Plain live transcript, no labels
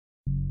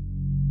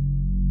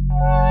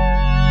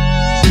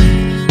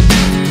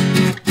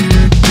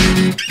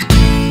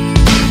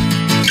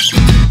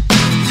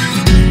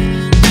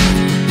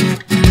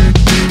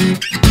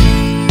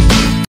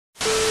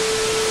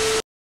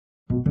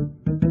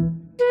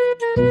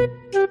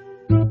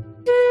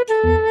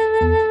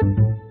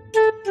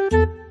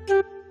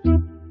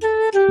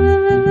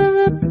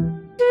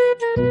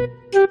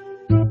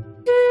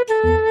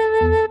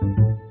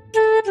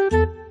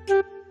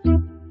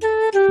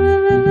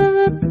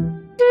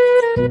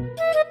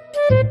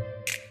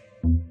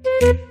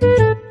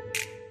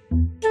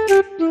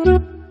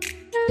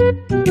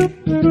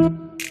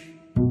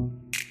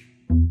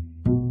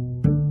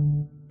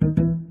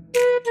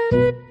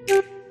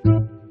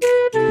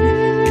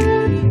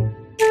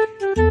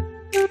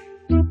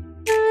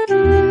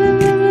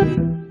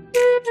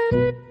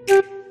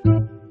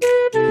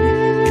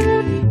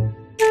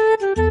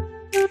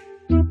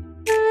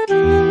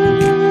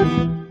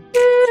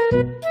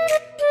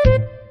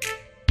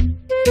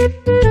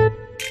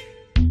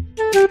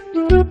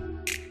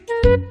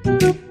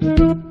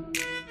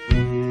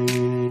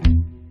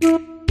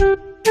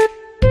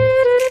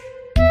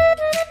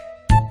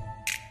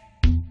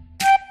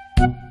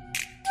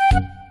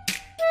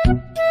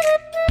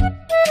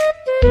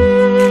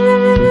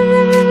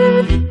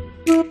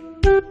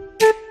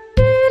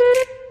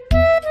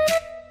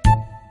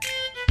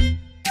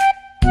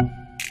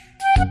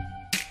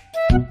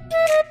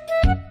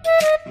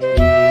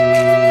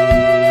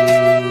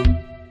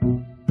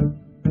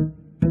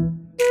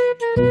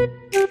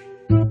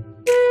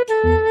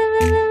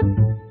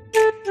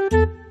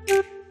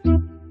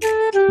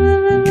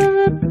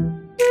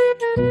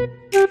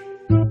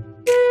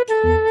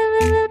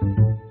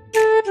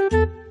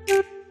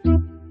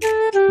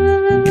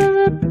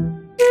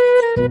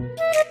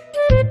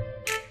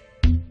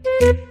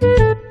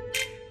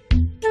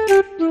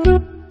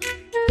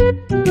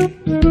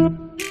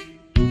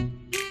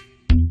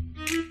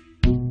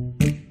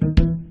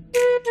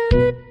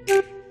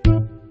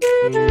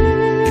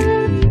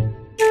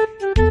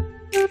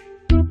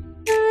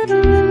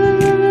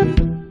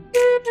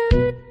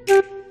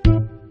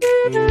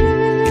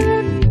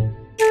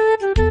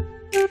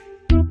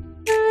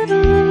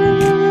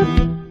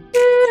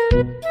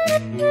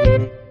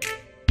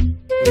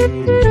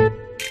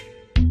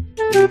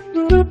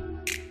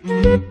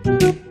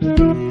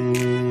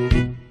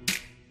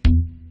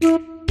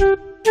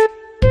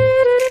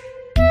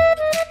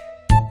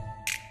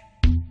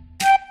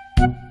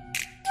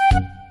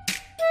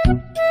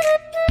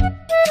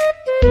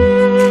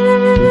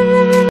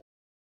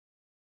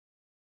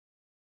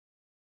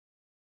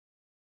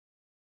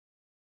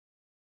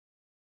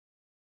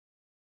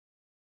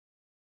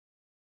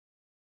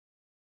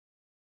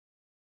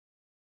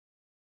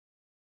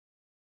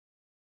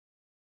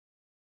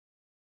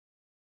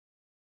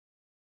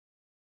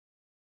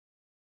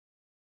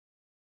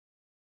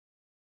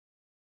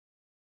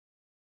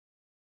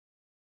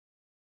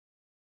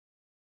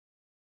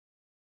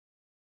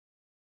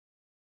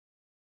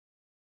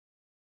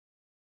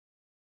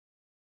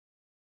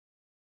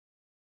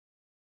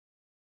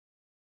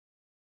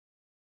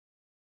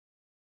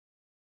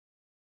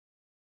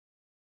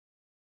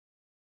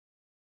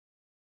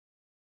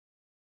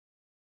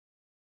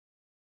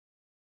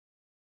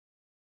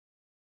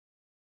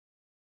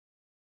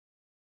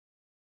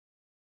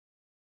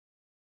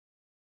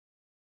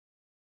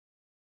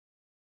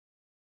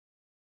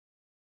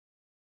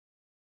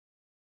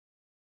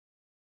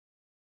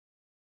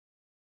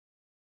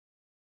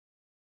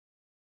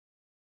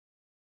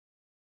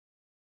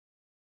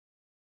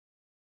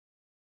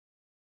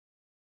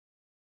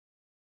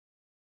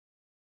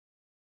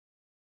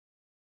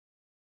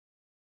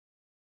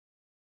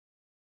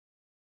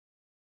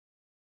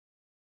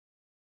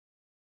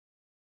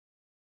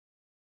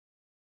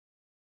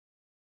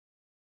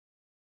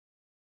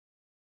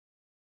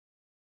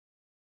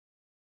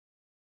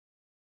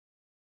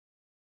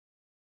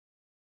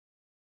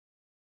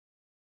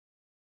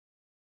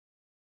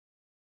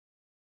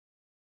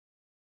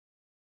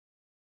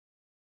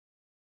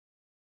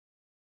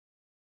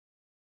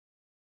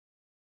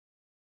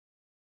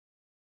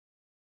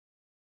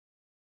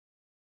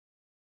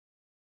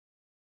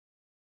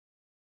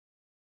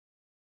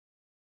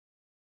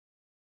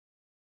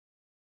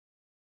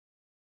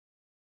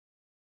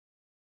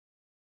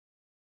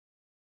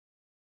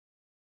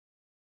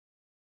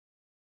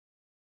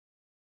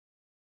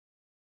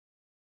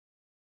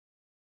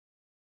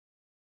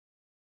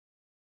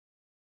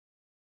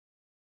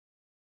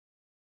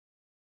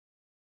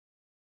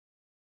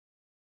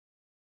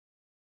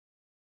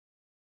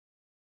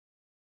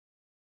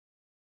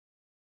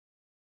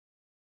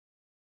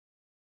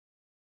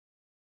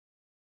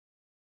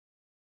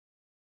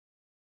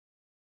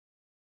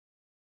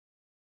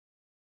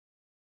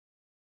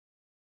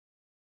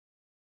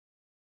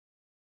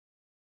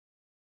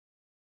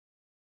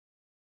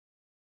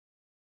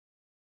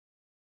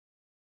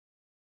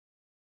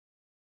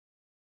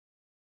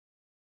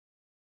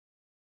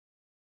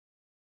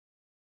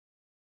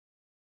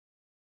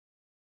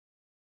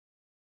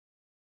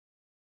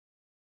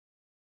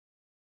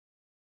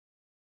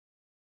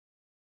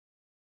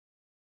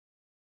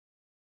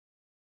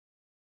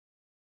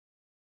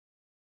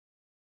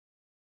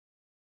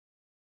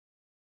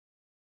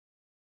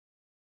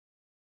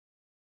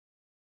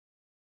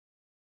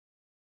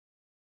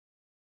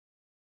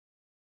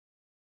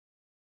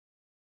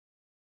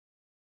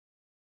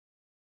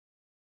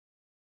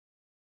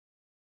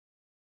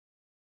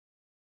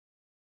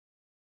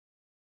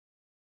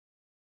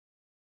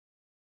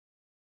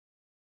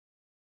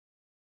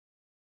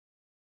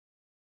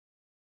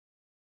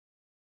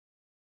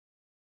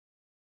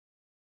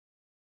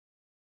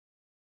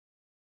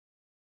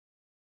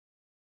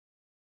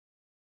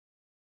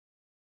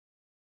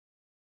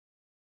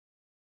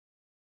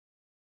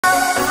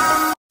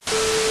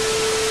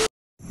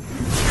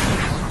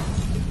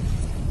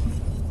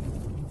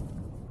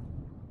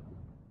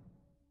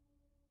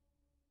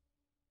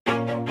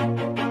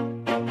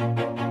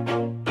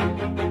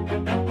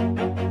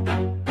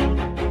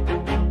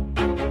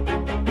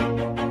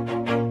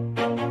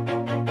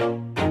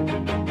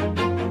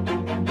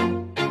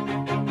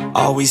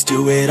Always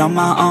do it on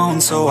my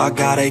own, so I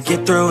gotta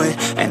get through it.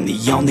 And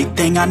the only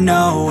thing I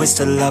know is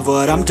to love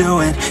what I'm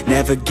doing.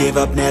 Never give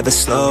up, never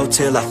slow,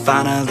 till I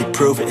finally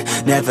prove it.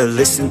 Never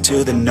listen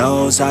to the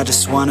no's, I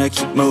just wanna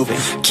keep moving.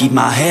 Keep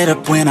my head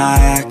up when I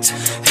act,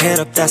 head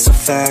up, that's a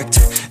fact.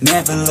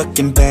 Never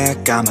looking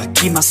back, I'ma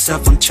keep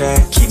myself on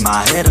track. Keep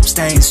my head up,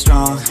 staying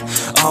strong,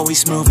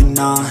 always moving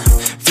on.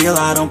 Feel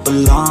I don't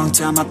belong,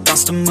 tell my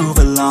thoughts to move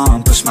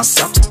along. Push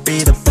myself to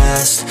be the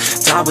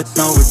best, die with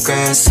no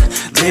regrets.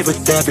 Live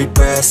with every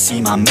breath, see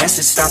my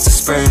message start to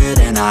spread.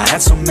 And I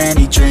had so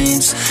many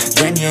dreams,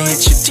 then you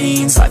hit your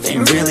teens. Life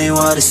ain't really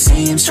what it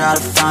seems, try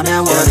to find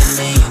out what it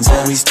means.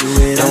 Always do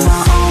it on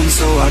my own,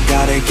 so I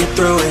gotta get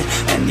through it.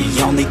 And the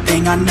only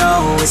thing I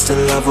know is to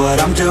love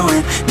what I'm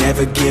doing.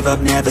 Never give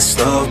up, never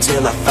slow,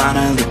 till I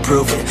finally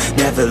prove it.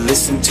 Never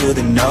listen to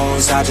the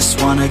no's, I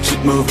just wanna keep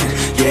moving.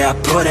 Yeah, I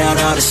put out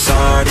all this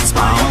art, it's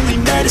my only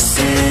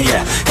medicine.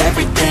 Yeah,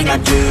 everything I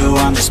do,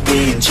 I'm just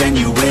being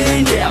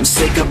genuine. Yeah, I'm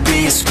sick of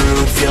being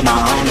screwed, feel my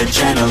own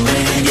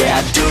adrenaline. Yeah,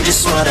 I do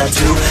just what I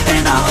do,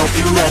 and I hope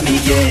you let me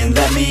in,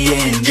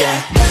 yeah.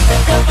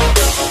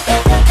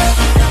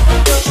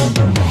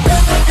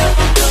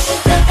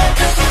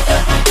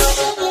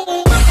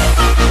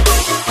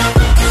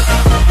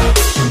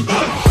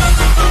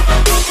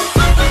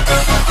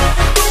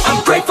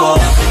 I'm grateful,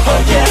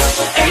 oh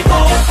yeah,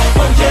 able,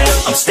 oh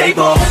yeah, I'm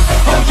stable,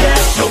 oh yeah,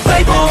 no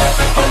label,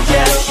 oh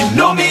yeah, you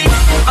know me,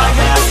 I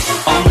have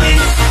only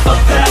a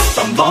path,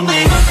 I'm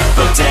lonely,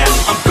 but damn,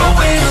 I'm going to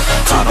win.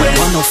 I don't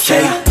want no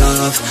fake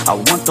love, I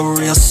want the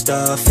real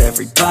stuff.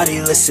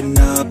 Everybody listen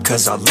up,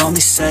 cause I'll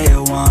only say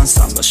it once.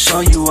 I'm gonna show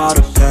you all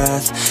the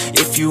path,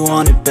 if you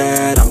want it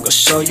bad. I'm gonna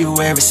show you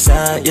where it's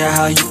at, yeah,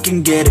 how you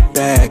can get it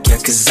back. Yeah,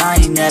 cause I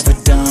ain't never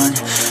done,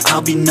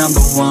 I'll be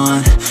number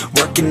one.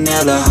 Working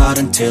hella hard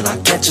until I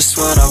get just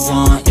what I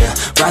want, yeah.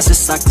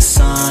 Rises like the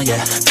sun,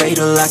 yeah,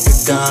 fatal like a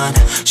gun.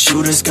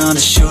 Shooters gonna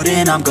shoot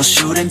and I'm gonna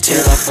shoot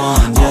until I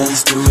won, yeah.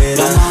 Always do it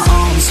on my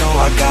own, so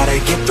I gotta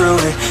get through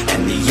it.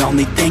 And the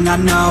only thing I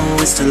know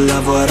is to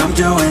love what I'm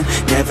doing.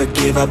 Never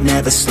give up,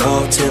 never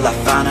slow, till I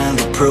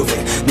finally prove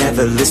it.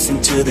 Never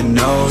listen to the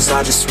no's,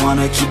 I just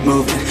wanna keep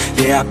moving.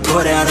 Yeah, I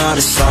put out all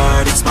this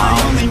art, it's my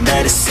only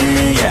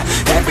medicine. Yeah,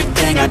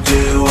 everything I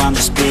do, I'm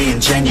just being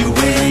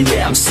genuine.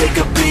 Yeah, I'm sick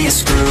of being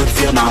screwed,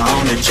 feel my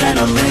own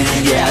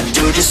adrenaline. Yeah, I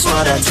do just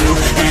what I do,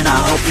 and I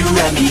hope you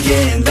let me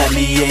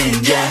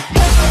in, yeah.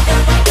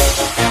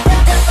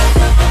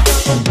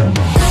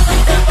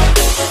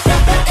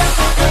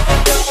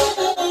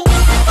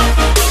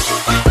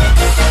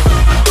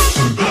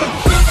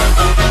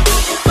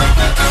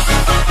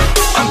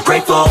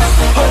 Grateful,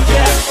 oh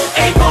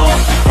yeah, able,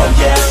 oh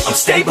yeah, I'm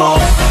stable,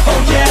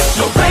 oh yeah,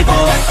 no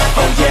label,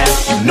 oh yeah,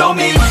 you know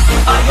me,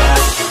 I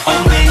have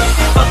only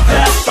a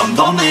path, I'm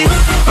lonely,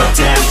 but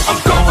damn, I'm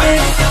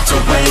going to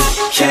win,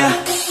 yeah.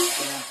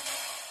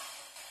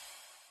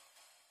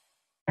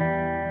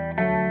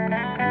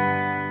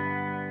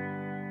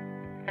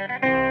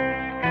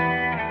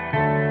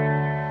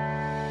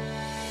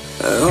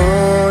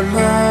 On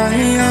my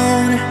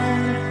own,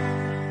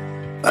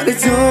 but I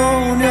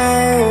don't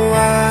know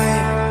why.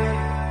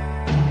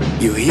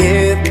 You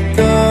hit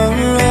the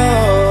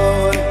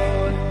road,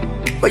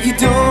 but you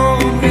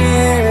don't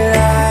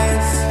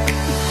realize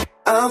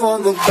I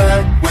won't look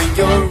back when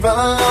you're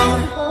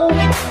around.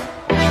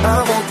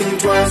 I won't think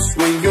twice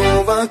when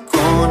you're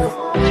gone.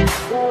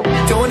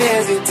 Don't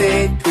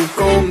hesitate to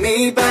call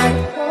me back,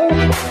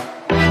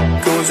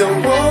 cause I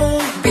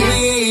won't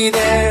be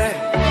there.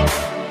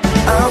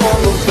 I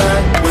won't look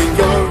back when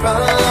you're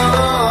around.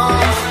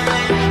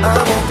 I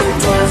won't think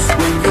twice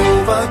when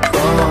you're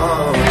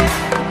gone.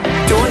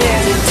 Don't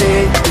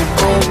hesitate to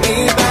call me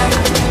back,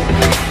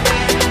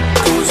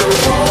 cause I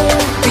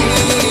won't be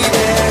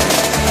there.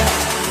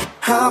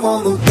 I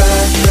won't look back.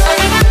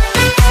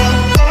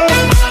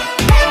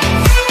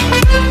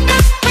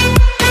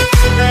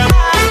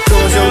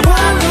 Cause I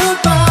won't look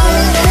back.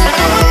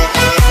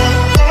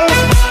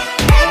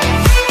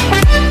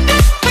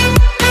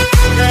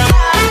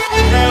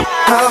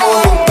 I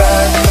won't look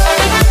back.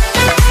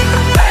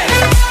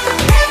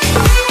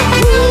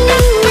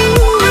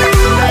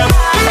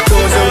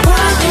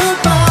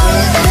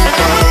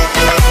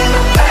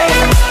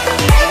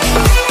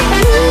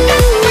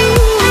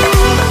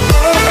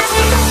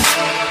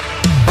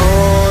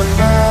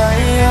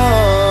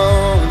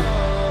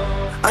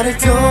 I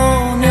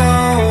don't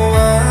know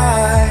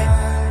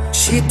why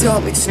she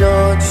told me it's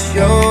not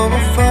your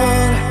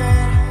fault,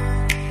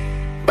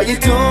 but you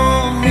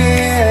don't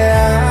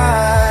realize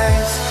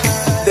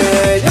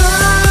that I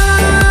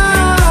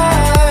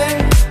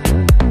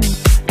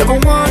never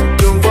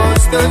wonder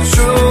what's the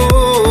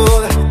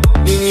truth.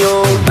 In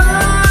your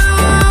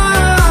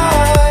eyes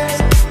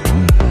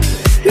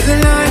there's a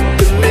light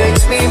that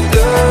makes me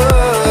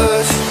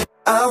blush.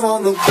 I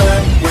won't look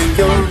back when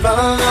you're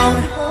around.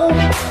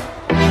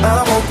 I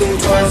won't think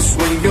twice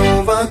when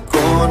you're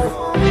gone.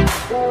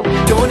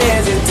 Don't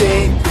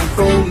hesitate to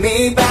call me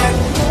back,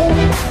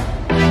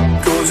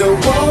 cause I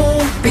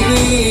won't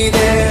be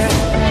there.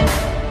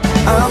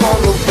 I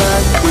won't look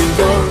back when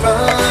you're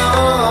around.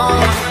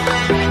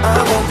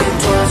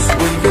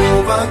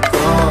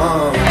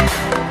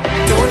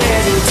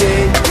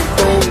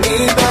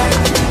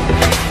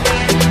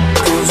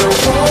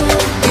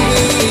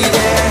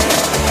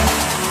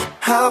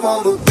 I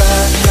won't look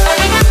back.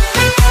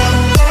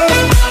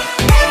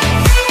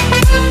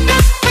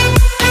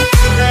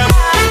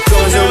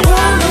 Cause I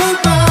won't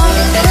look back.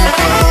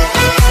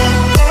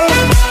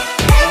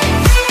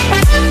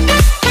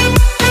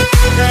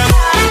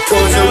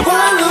 Cause I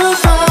won't look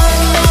back.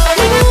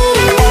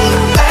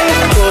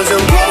 Cause I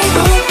won't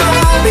look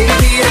back,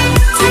 baby,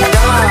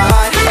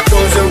 tonight.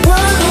 Cause I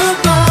won't look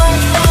back.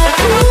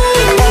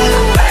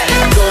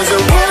 Cause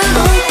I won't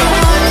look back.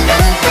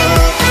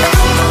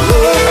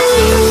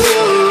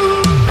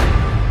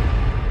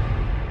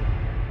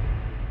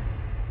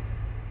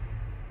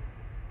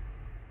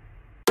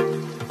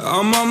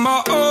 I'm on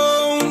my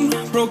own,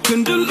 broken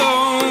and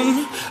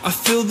alone. I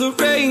feel the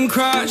rain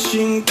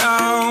crashing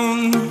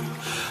down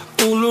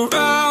all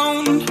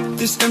around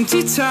this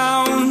empty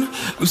town.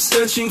 I'm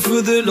searching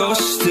for the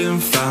lost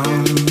and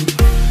found,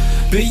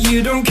 but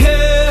you don't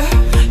care,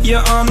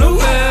 you're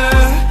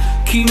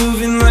unaware. Keep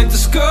moving like the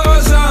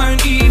scars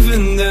aren't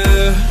even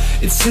there.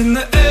 It's in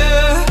the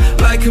air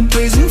like a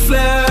blazing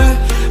flare.